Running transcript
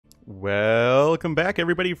Welcome back,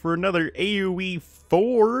 everybody, for another AoE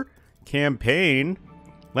 4 campaign.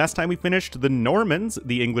 Last time we finished the Normans,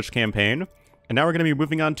 the English campaign, and now we're going to be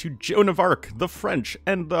moving on to Joan of Arc, the French,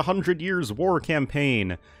 and the 100 Years' War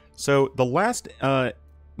campaign. So the last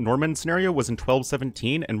Norman scenario was in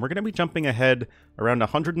 1217, and we're going to be jumping ahead around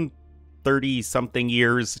 130-something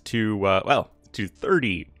years to, well, to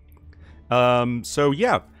 30. So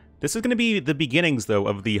yeah. This is going to be the beginnings, though,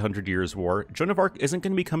 of the 100 Years' War. Joan of Arc isn't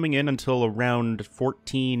going to be coming in until around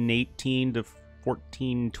 1418 to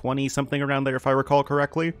 1420, something around there, if I recall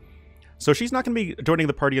correctly. So she's not going to be joining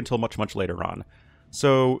the party until much, much later on.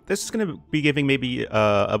 So this is going to be giving maybe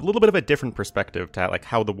a little bit of a different perspective to like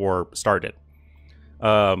how the war started.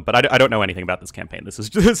 But I don't know anything about this campaign. This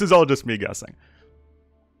is all just me guessing.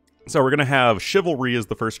 So we're going to have Chivalry as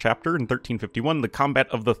the first chapter in 1351, the Combat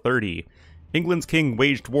of the 30. England's king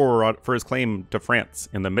waged war for his claim to France.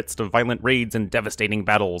 In the midst of violent raids and devastating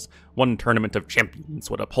battles, one tournament of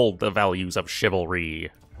champions would uphold the values of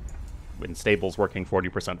chivalry. When stables working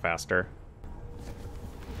 40% faster.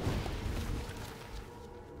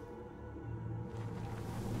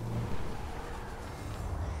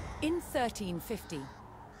 In 1350,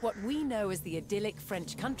 what we know as the idyllic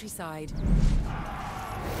French countryside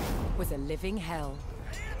was a living hell.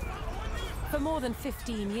 For more than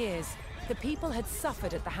 15 years, the people had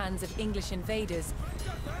suffered at the hands of English invaders.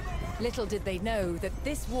 Little did they know that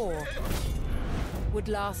this war would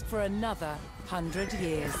last for another 100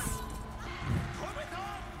 years.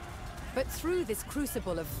 But through this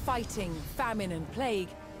crucible of fighting, famine, and plague,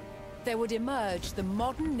 there would emerge the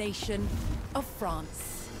modern nation of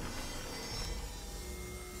France.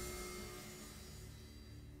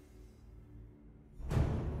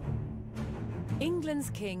 England's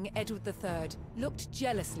King, Edward III, looked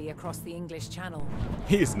jealously across the English Channel.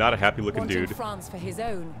 He's not a happy-looking dude. Wanting France for his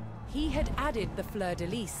own, he had added the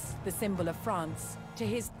fleur-de-lis, the symbol of France, to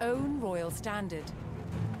his own royal standard.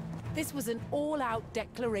 This was an all-out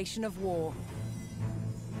declaration of war.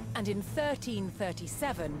 And in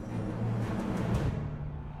 1337,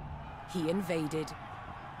 he invaded.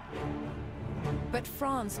 But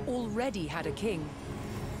France already had a king,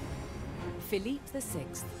 Philippe VI.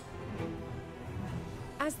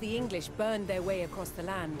 As the English burned their way across the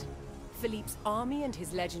land, Philippe's army and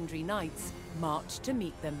his legendary knights marched to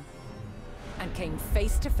meet them, and came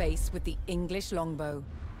face to face with the English longbow.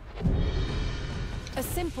 A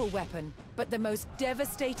simple weapon, but the most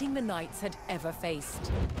devastating the knights had ever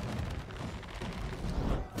faced.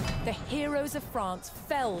 The heroes of France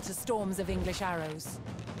fell to storms of English arrows.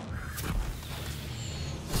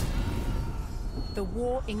 The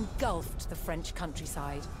war engulfed the French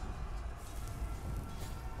countryside.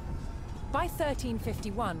 By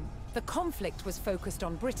 1351, the conflict was focused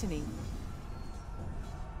on Brittany.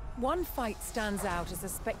 One fight stands out as a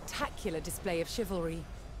spectacular display of chivalry,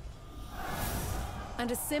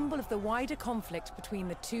 and a symbol of the wider conflict between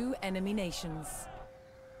the two enemy nations.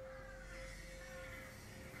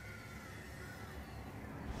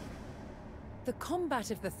 The Combat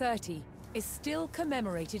of the 30 is still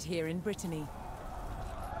commemorated here in Brittany.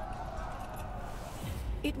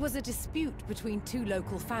 It was a dispute between two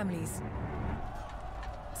local families.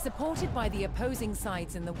 Supported by the opposing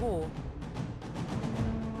sides in the war,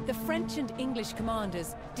 the French and English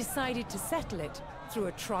commanders decided to settle it through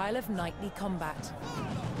a trial of knightly combat.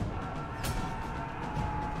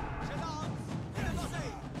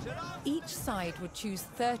 Each side would choose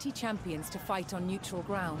 30 champions to fight on neutral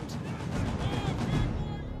ground.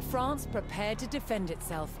 France prepared to defend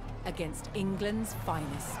itself against England's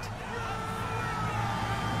finest.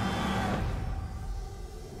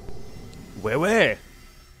 Ouais.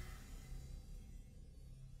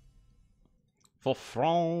 For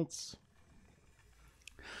France.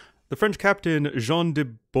 The French captain Jean de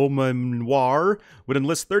Beaumanoir would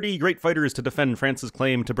enlist 30 great fighters to defend France's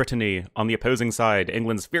claim to Brittany. On the opposing side,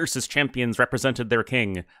 England's fiercest champions represented their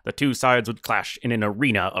king. The two sides would clash in an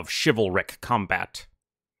arena of chivalric combat.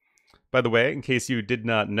 By the way, in case you did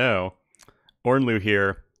not know, Ornlu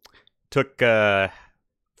here took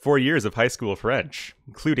 4 years of high school French,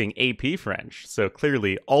 including AP French. So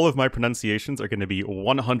clearly, all of my pronunciations are going to be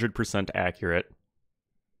 100% accurate.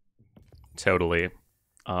 Totally.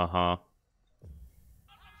 Uh-huh.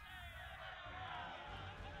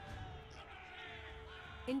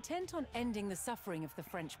 Intent on ending the suffering of the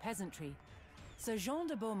French peasantry, Sir Jean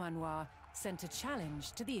de Beaumanoir sent a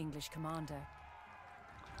challenge to the English commander.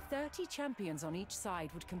 30 champions on each side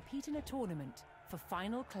would compete in a tournament for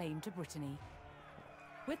final claim to Brittany.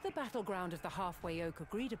 With the battleground of the halfway oak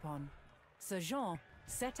agreed upon, Sir Jean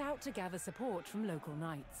set out to gather support from local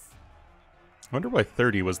knights. I wonder why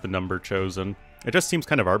 30 was the number chosen. It just seems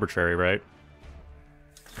kind of arbitrary, right?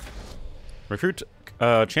 Recruit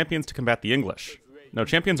champions to combat the English. No,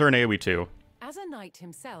 champions are in AoE too. As a knight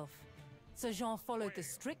himself, Sir Jean followed the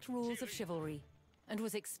strict rules of chivalry and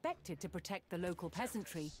was expected to protect the local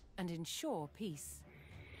peasantry and ensure peace.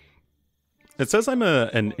 It says I'm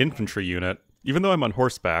an infantry unit, even though I'm on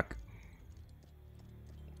horseback.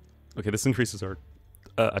 Okay, this increases our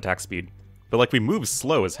attack speed. But, like, we move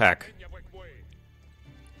slow as heck.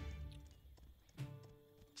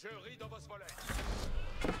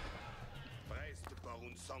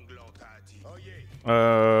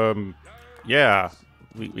 Yeah.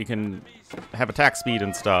 We can have attack speed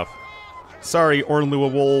and stuff. Sorry, Ornlu a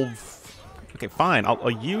wolf. Okay, fine.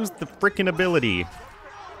 I'll use the frickin' ability.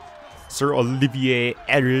 Sir Olivier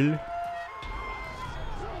Errol.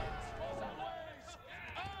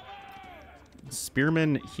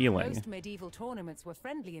 Spearman healing. Most medieval tournaments were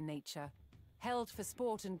friendly in nature, held for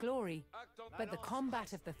sport and glory, but the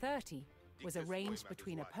combat of the 30 was arranged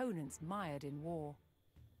between opponents mired in war.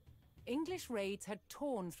 English raids had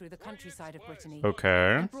torn through the countryside of Brittany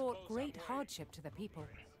and brought great hardship to the people.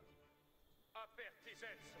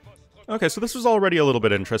 Okay, so this was already a little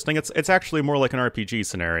bit interesting. It's actually more like an RPG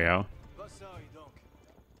scenario.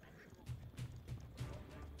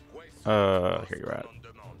 Here you're at.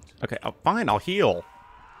 Okay, fine, I'll heal.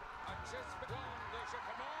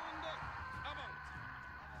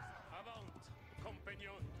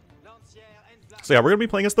 So yeah, we're going to be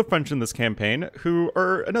playing as the French in this campaign, who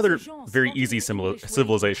are another very easy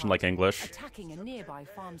civilization like English. Attacking a nearby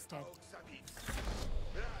farmstead.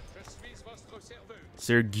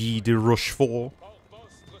 Sir Guy de Rochefort.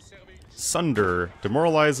 Sunder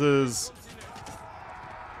demoralizes,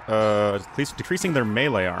 decreasing their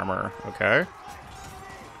melee armor. Okay.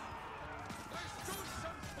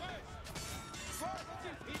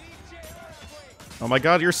 Oh my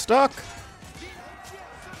god, you're stuck!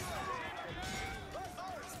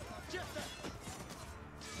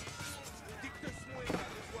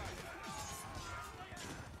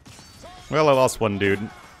 Well, I lost one dude.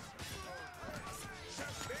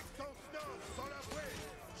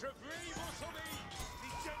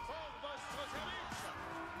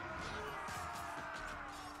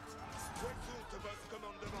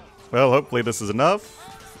 Well, hopefully this is enough.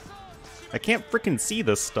 I can't frickin' see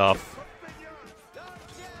this stuff.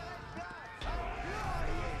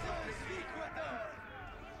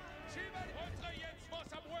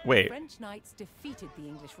 Wait. French knights defeated the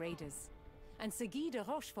English raiders, and Sir Guy de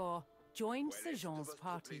Rochefort joined Sir Jean's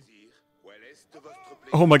party.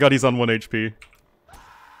 Oh my god, he's on 1 HP.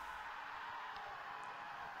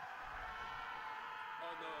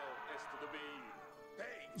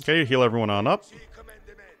 Okay, heal everyone on up.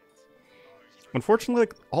 Unfortunately,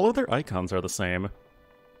 like, all of their icons are the same.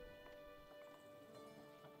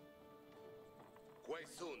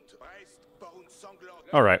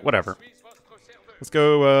 Alright, whatever. Let's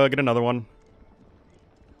go get another one.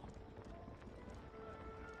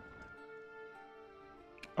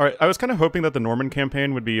 Alright, I was kind of hoping that the Norman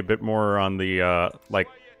campaign would be a bit more on the, like,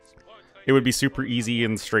 it would be super easy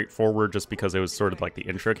and straightforward just because it was sort of like the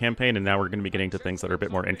intro campaign, and now we're going to be getting to things that are a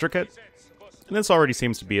bit more intricate. And this already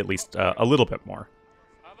seems to be at least a little bit more.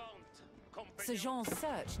 Sir Jean's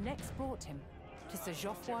search next brought him to Sir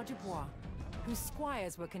Geoffroy du Bois, whose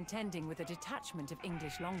squires were contending with a detachment of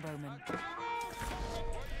English longbowmen.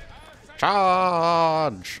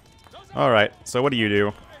 Charge! Alright, so what do you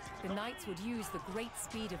do? The knights would use the great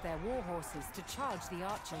speed of their war horses to charge the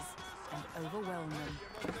archers and overwhelm them.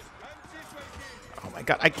 Oh my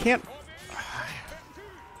god, I can't...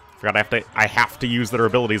 Forgot I have to use their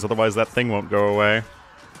abilities, otherwise that thing won't go away.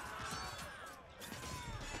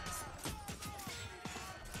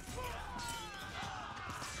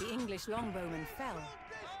 The English longbowmen fell,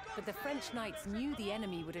 but the French knights knew the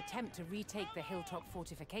enemy would attempt to retake the hilltop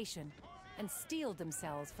fortification and steeled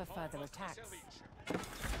themselves for further attacks.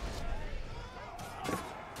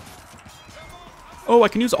 Oh, I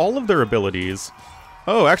can use all of their abilities.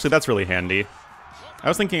 Oh, actually, that's really handy. I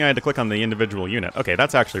was thinking I had to click on the individual unit. Okay,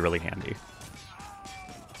 that's actually really handy.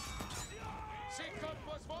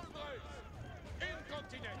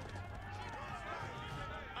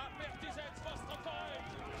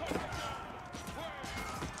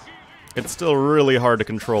 It's still really hard to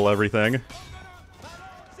control everything.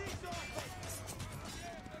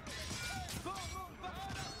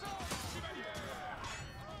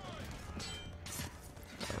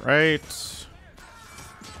 Alright.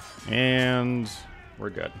 And we're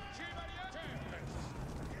good.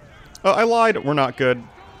 Oh, I lied. We're not good.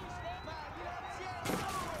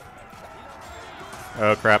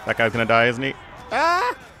 Oh, crap. That guy's gonna die, isn't he?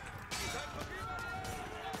 Ah!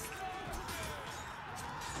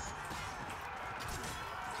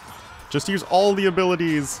 Just use all the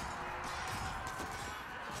abilities.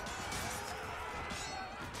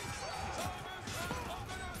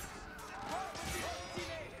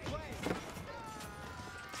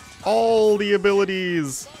 All the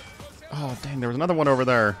abilities. Oh, dang, there was another one over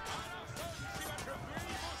there.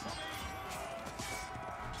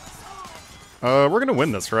 We're gonna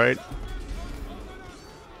win this, right?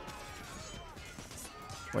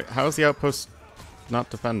 Wait, how is the outpost not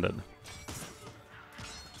defended?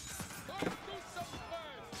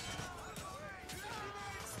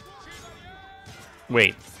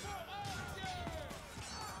 Wait.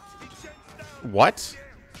 What?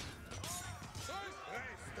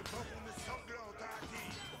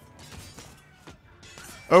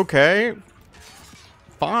 Okay.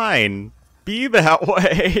 Fine. Be that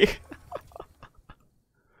way.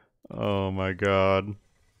 Oh my god.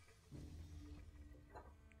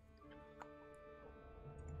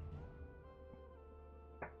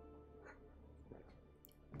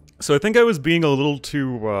 So I think I was being a little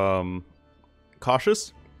too,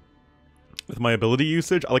 cautious with my ability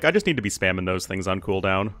usage. Like, I just need to be spamming those things on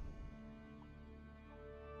cooldown.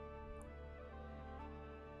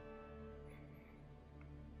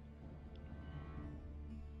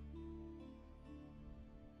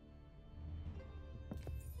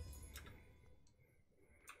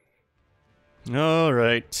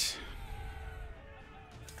 Alright.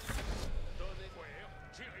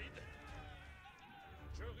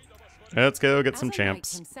 Let's go get some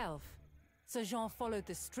champs. Himself, Sir Jean followed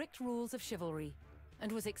the strict rules of chivalry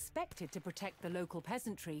and was expected to protect the local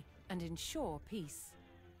peasantry and ensure peace.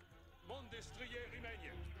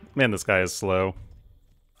 Man, this guy is slow.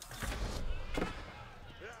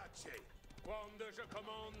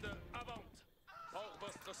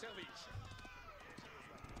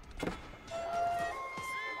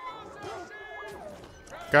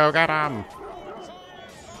 Go get him!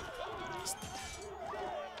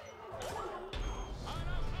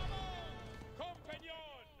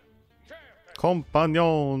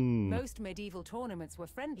 Compagnon! Most medieval tournaments were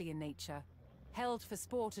friendly in nature, held for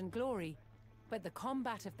sport and glory, but the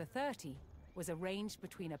combat of the 30 was arranged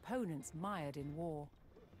between opponents mired in war.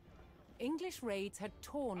 English raids had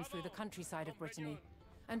torn through the countryside of Brittany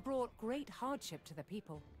and brought great hardship to the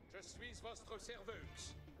people.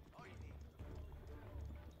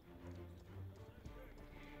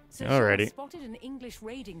 Sir Jean spotted an English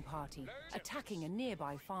raiding party attacking a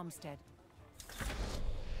nearby farmstead.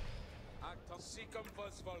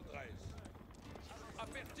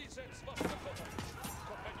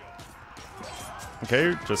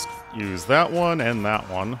 Okay, just use that one and that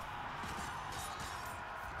one.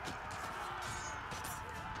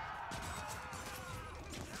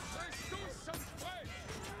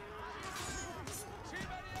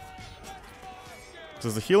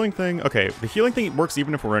 Does the healing thing... Okay, the healing thing works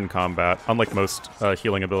even if we're in combat, unlike most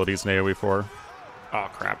healing abilities in AoE 4. Oh,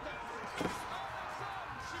 crap.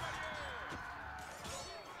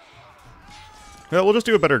 Well, we'll just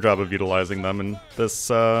do a better job of utilizing them in this,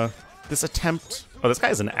 this attempt. Oh, this guy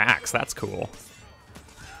has an axe. That's cool.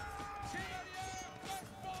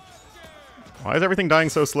 Why is everything dying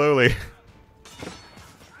so slowly?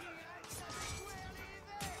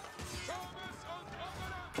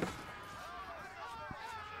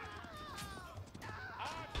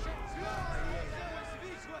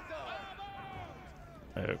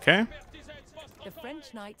 Okay. The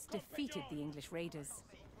French knights defeated the English raiders,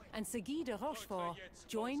 and Sir Guy de Rochefort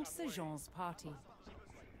joined Sir Jean's party.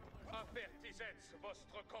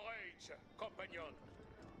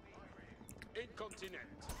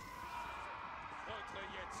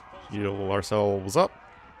 Heal ourselves up.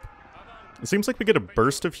 It seems like we get a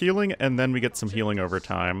burst of healing, and then we get some healing over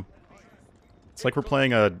time. It's like we're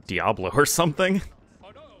playing a Diablo or something.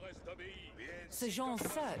 Sir Jean's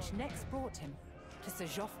search next brought him to Sir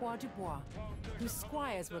Geoffroy Dubois, whose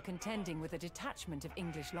squires were contending with a detachment of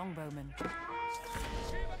English longbowmen.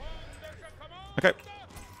 Okay.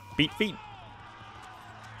 Beat feet.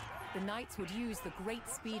 The knights would use the great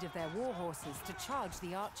speed of their war horses to charge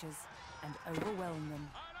the archers and overwhelm them.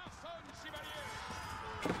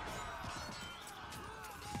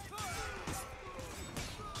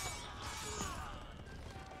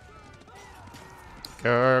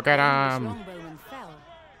 Go get him! Longbowmen fell,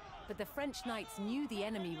 but the French knights knew the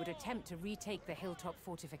enemy would attempt to retake the hilltop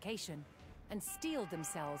fortification and steeled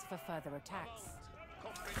themselves for further attacks.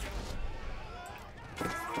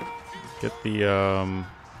 Get the,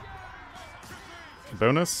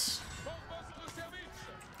 bonus.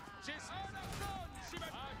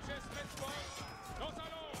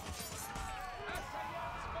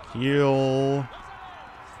 Heal.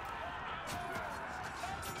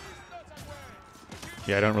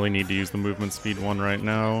 Yeah, I don't really need to use the movement speed one right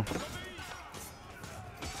now.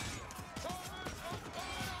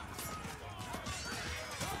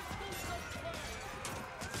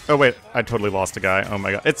 Oh wait, I totally lost a guy. Oh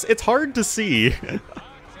my god. It's hard to see.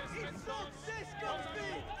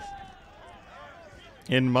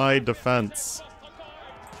 In my defense.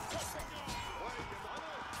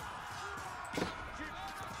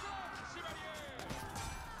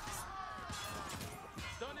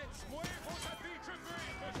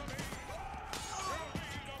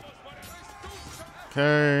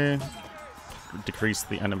 Okay. Decrease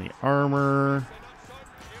the enemy armor.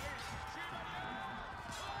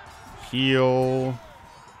 Heal.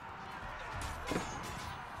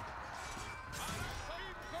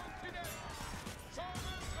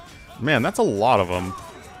 Man, that's a lot of them.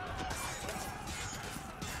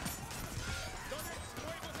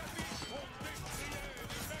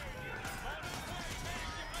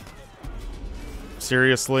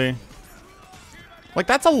 Seriously? Like,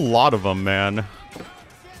 that's a lot of them, man.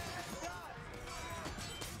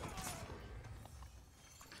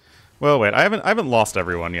 Well, wait, I haven't lost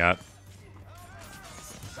everyone yet.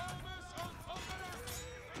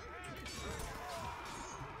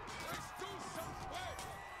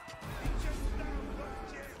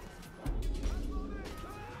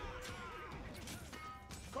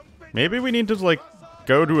 Maybe we need to, like,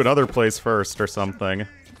 go to another place first or something.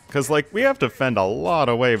 Because, like, we have to fend a lot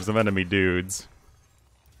of waves of enemy dudes.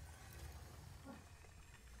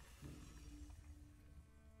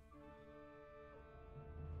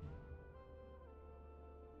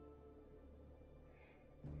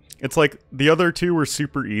 It's like, the other two were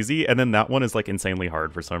super easy, and then that one is, like, insanely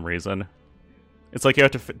hard for some reason. It's like you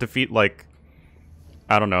have to defeat, like,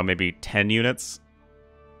 I don't know, maybe 10 units.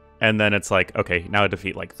 And then it's like, okay, now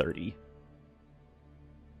defeat, like, 30.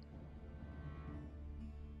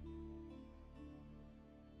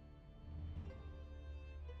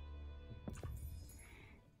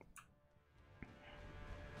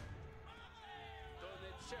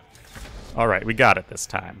 Alright, we got it this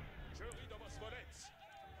time.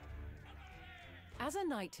 As a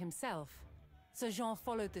knight himself, Sir Jean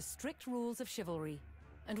followed the strict rules of chivalry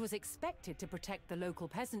and was expected to protect the local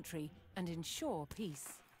peasantry and ensure peace.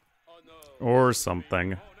 Or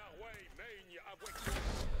something.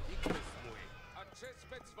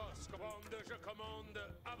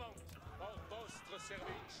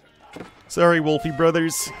 Sorry, Wolfie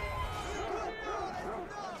brothers.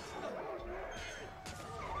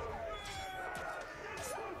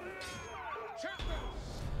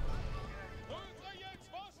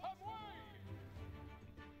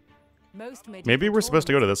 Maybe we're supposed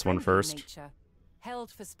to go to this one first. Nature,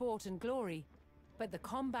 held for sport and glory, but the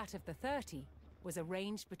combat of the 30 was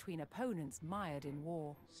arranged between opponents mired in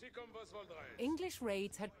war. English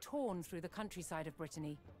raids had torn through the countryside of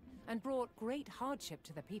Brittany and brought great hardship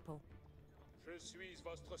to the people.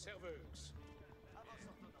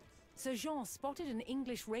 Sir Jean spotted an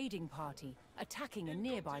English raiding party attacking a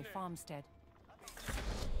nearby farmstead.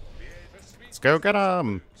 Let's go get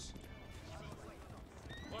 'em!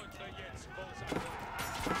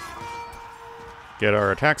 Get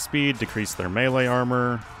our attack speed, decrease their melee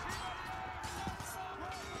armor.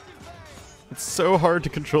 It's so hard to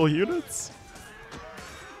control units.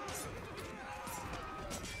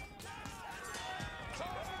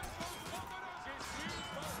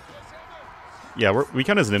 Yeah, we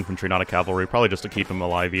count as an infantry, not a cavalry, probably just to keep them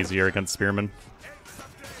alive easier against spearmen.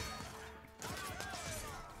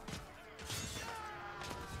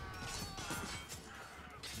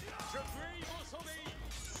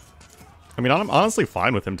 I mean, I'm honestly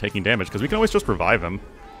fine with him taking damage, because we can always just revive him.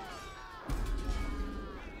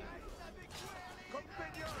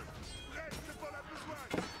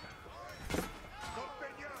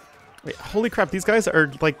 Wait, holy crap, these guys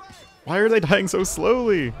are, like, why are they dying so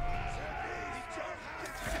slowly?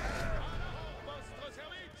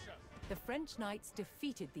 The French knights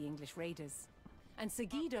defeated the English raiders, and Sir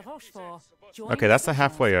Guy de Rochefort joined. Okay, that's the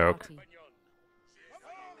halfway oak.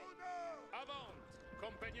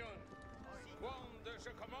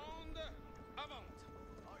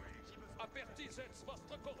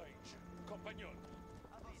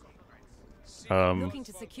 Looking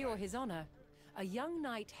to secure his honor, a young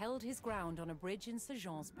knight held his ground on a bridge in Sir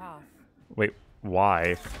Jean's path. Wait,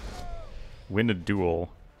 why? Win a duel.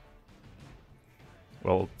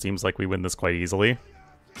 Well, it seems like we win this quite easily.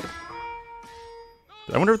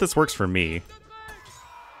 I wonder if this works for me.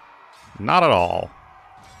 Not at all.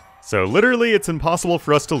 So literally, it's impossible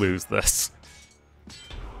for us to lose this.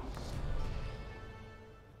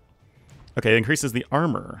 Okay, it increases the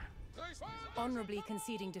armor. Honorably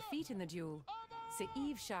conceding defeat in the duel, Sir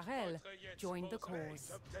Yves Charel joined the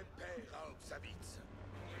cause.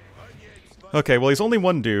 Okay, well, he's only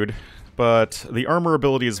one dude, but the armor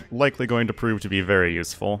ability is likely going to prove to be very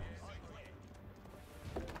useful.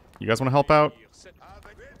 You guys want to help out?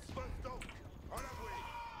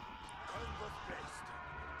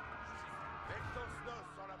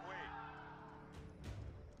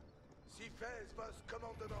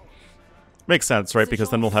 Makes sense, right?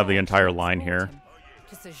 Because then we'll have the entire line here.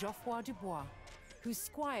 To Sir Geoffroy Dubois, whose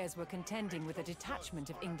squires were contending with a detachment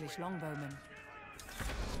of English longbowmen.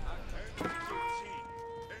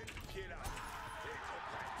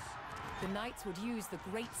 The knights would use the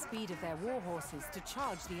great speed of their war horses to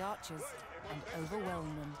charge the archers and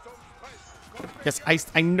overwhelm them. Yes,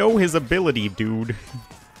 I know his ability, dude.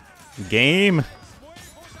 Game.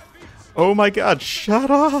 Oh my god,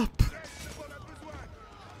 shut up!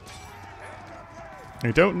 I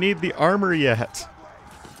don't need the armor yet.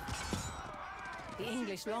 The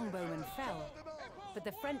English longbowmen fell, but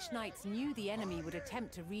the French knights knew the enemy would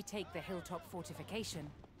attempt to retake the hilltop fortification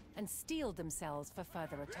and steeled themselves for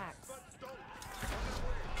further attacks.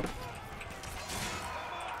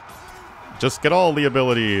 Just get all the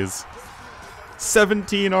abilities.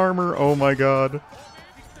 17 armor, oh my god.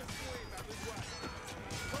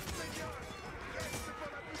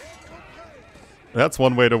 That's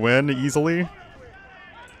one way to win, easily.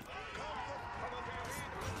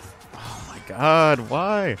 Oh my god,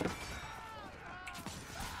 why?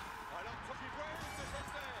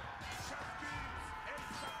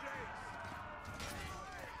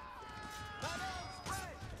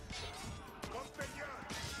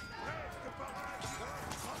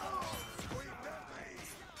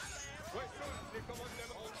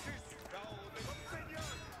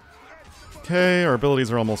 Okay, our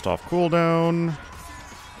abilities are almost off cooldown.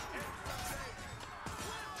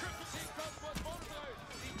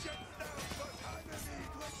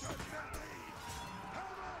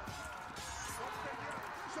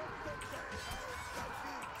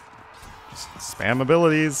 Spam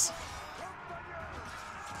abilities.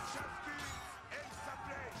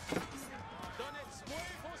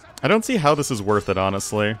 I don't see how this is worth it,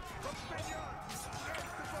 honestly.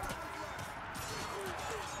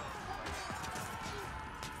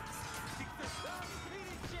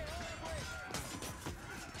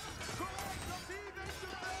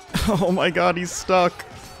 Oh my god, he's stuck.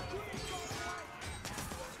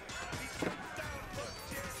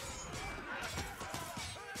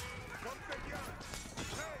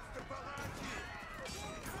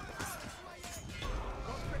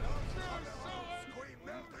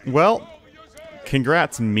 Well,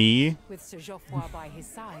 congrats me. With Sir Geoffroy by his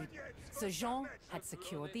side, Sir Jean had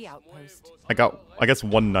secured the outpost. I got, I guess,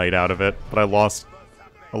 one knight out of it, but I lost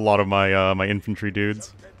a lot of my my infantry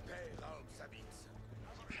dudes.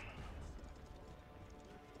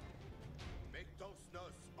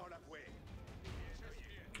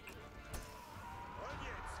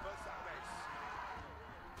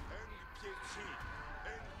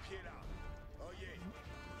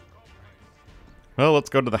 Well, let's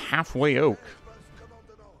go to the halfway oak.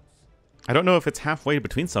 I don't know if it's halfway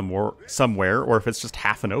between somewhere or if it's just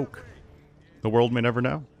half an oak. The world may never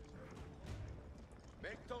know.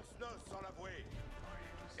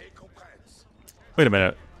 Wait a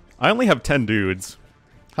minute. I only have 10 dudes.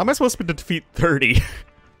 How am I supposed to defeat 30?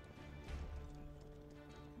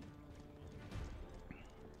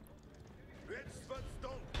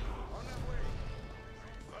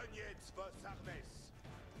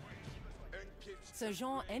 Sir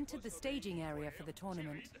Jean entered the staging area for the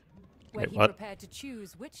tournament, where Wait, he what? prepared to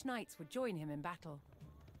choose which knights would join him in battle.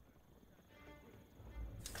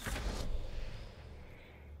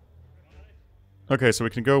 Okay, so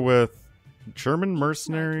we can go with German Knight would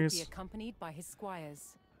mercenaries. be accompanied by his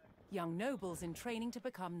squires, young nobles in training to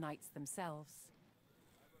become knights themselves.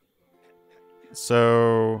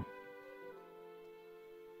 So...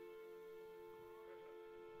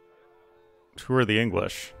 who are the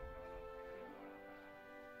English?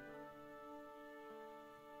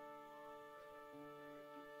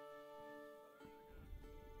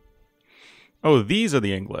 Oh, these are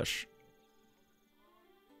the English.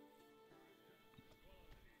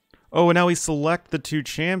 Oh, and now we select the two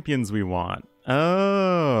champions we want.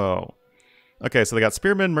 Oh. Okay, so they got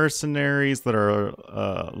spearmen mercenaries that are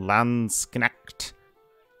Landsknecht.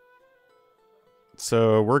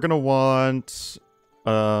 So we're gonna want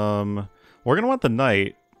the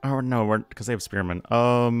knight. Oh no, because they have spearmen.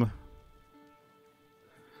 I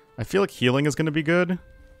feel like healing is gonna be good.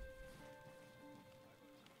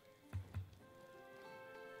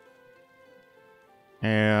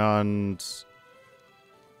 And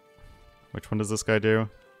which one does this guy do?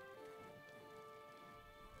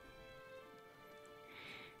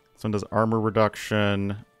 This one does armor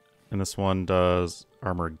reduction, and this one does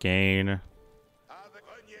armor gain.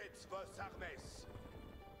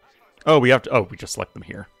 Oh, we have to... Oh, we just select them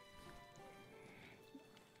here.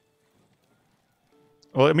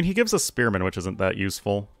 Well, I mean, he gives us Spearman, which isn't that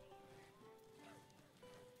useful.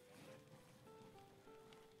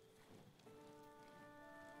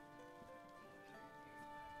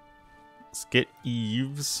 Let's get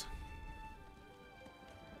Eves.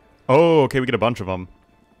 Oh, okay, we get a bunch of them.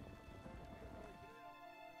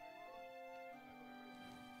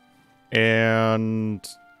 And...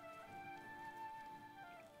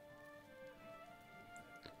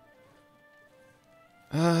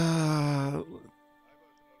 I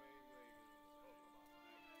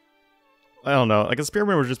don't know. Like, a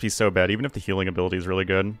Spearman would just be so bad, even if the healing ability is really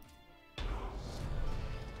good.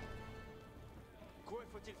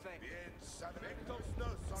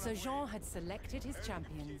 So Jean had selected his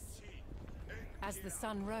champions. As the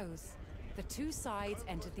sun rose, the two sides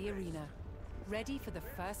entered the arena, ready for the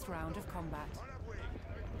first round of combat.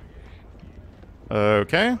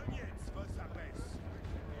 Okay.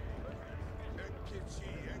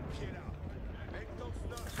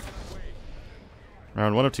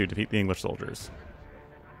 Round 1 of 2, defeat the English soldiers.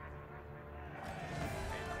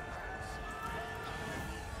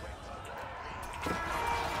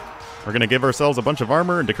 We're going to give ourselves a bunch of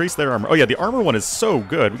armor and decrease their armor. Oh yeah, the armor one is so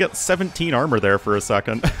good. We got 17 armor there for a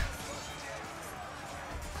second.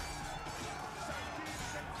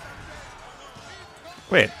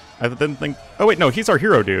 Wait, I didn't think... Oh wait, no, he's our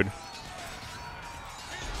hero, dude.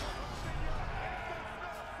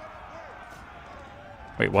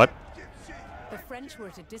 Wait, what? The French were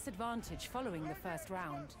at a disadvantage following the first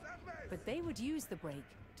round, but they would use the break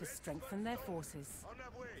to strengthen their forces.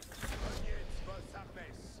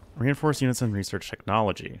 Reinforce units and research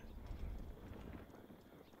technology.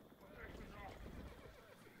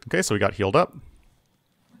 Okay, so we got healed up.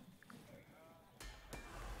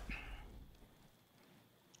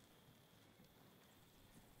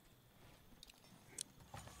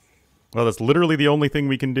 Well, that's literally the only thing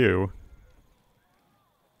we can do.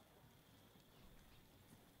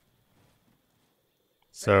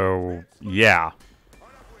 So, yeah.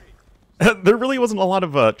 There really wasn't a lot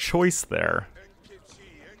of choice there.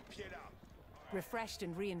 Refreshed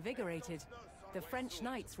and reinvigorated, the French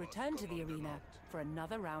knights returned to the arena for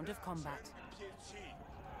another round of combat.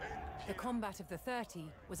 The combat of the 30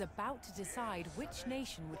 was about to decide which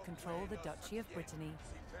nation would control the Duchy of Brittany.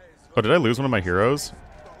 Oh, did I lose one of my heroes?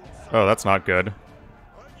 Oh, that's not good.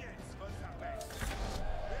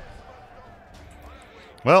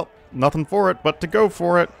 Well, nothing for it but to go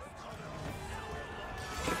for it.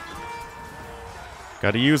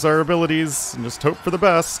 Gotta use our abilities and just hope for the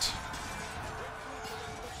best.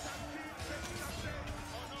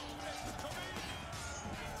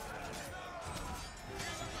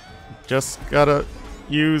 Just gotta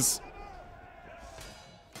use...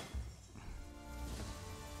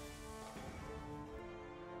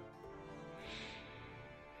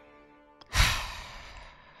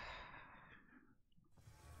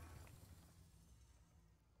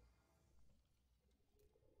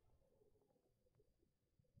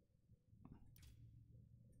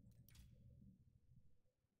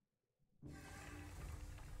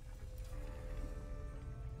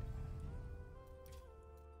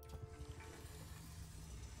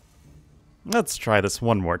 Let's try this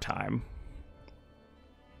one more time.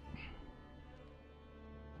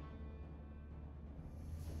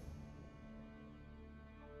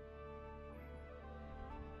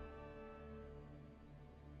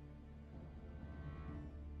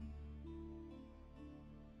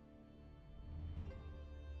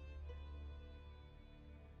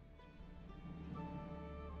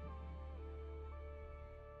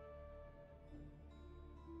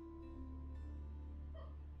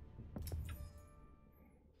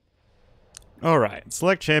 Alright,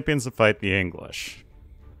 select champions to fight the English.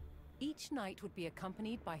 Each knight would be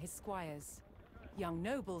accompanied by his squires, young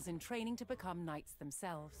nobles in training to become knights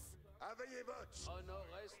themselves.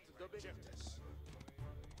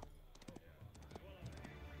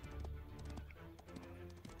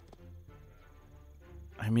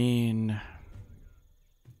 I mean...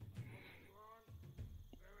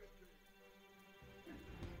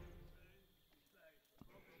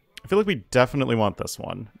 I feel like we definitely want this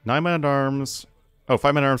one. 9 men-at-arms. Oh,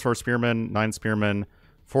 5 men-at-arms, 4 spearmen, 9 spearmen,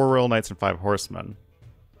 4 royal knights, and 5 horsemen.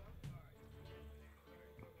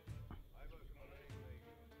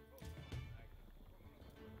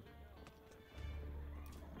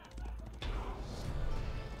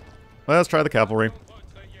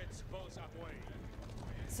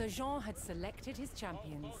 So Sir Jean had selected his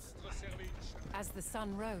champions. As the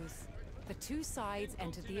sun rose, the two sides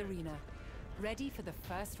entered the arena, ready for the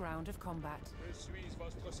first round of combat.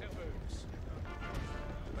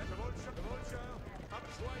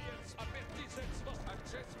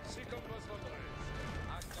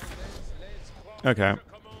 Okay.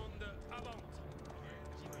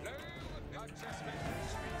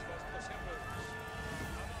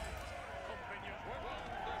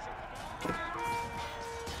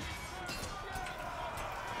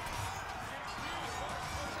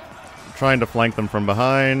 Trying to flank them from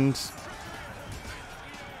behind.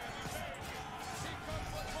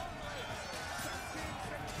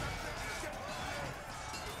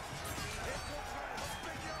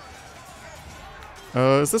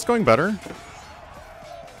 Is this going better?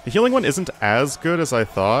 The healing one isn't as good as I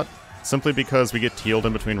thought, simply because we get healed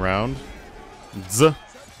in between round. Z.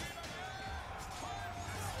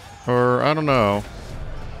 Or, I don't know.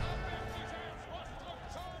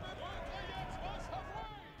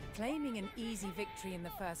 Claiming an easy victory in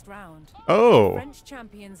the first round, Oh! French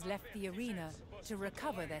champions left the arena to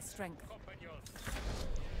recover their strength.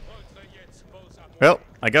 Well,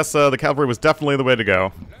 I guess the cavalry was definitely the way to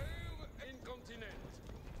go.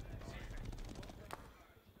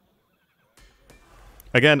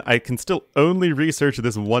 Again, I can still only research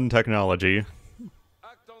this one technology.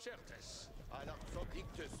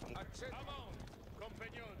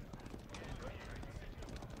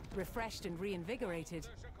 Refreshed and reinvigorated,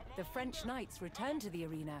 the French knights returned to the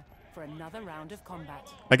arena for another round of combat.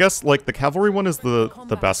 I guess, like, the cavalry one is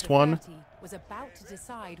the best one. Was about to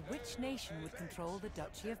decide which nation would control the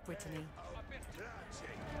Duchy of Brittany.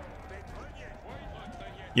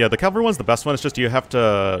 Yeah, the cavalry one's the best one. It's just you have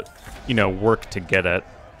to, you know, work to get it,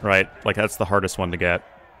 right? Like, that's the hardest one to get.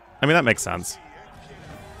 I mean, that makes sense.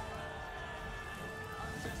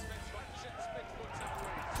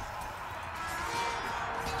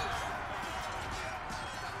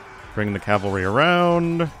 Bring the cavalry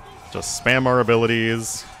around. Just spam our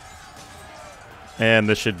abilities. And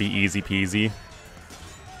this should be easy peasy.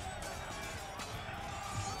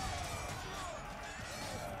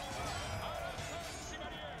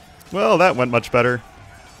 Well, that went much better.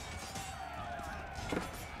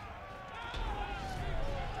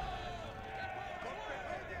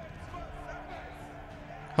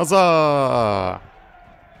 Huzzah!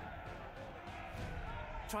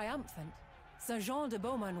 Triumphant, Sir Jean de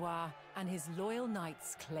Beaumanoir and his loyal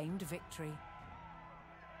knights claimed victory.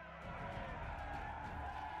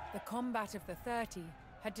 The combat of the 30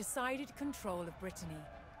 had decided control of Brittany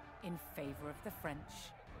in favor of the French.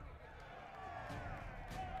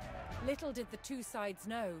 Little did the two sides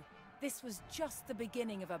know, this was just the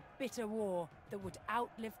beginning of a bitter war that would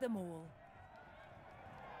outlive them all.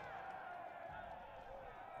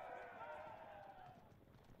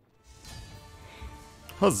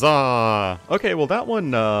 Huzzah! Okay, well that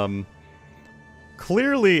one,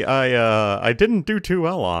 clearly I didn't do too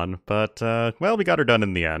well on, but, well, we got her done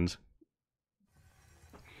in the end.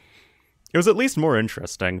 It was at least more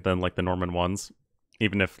interesting than, like, the Norman ones.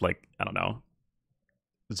 Even if, like, I don't know.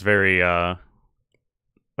 It's very, well,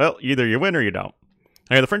 either you win or you don't.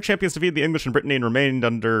 Okay, the French champions defeated the English in Brittany and remained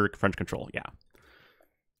under French control, yeah.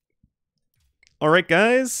 Alright,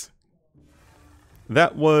 guys.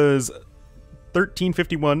 That was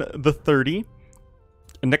 1351, the 30.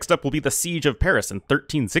 And next up will be the Siege of Paris in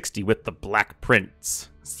 1360 with the Black Prince.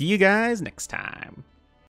 See you guys next time.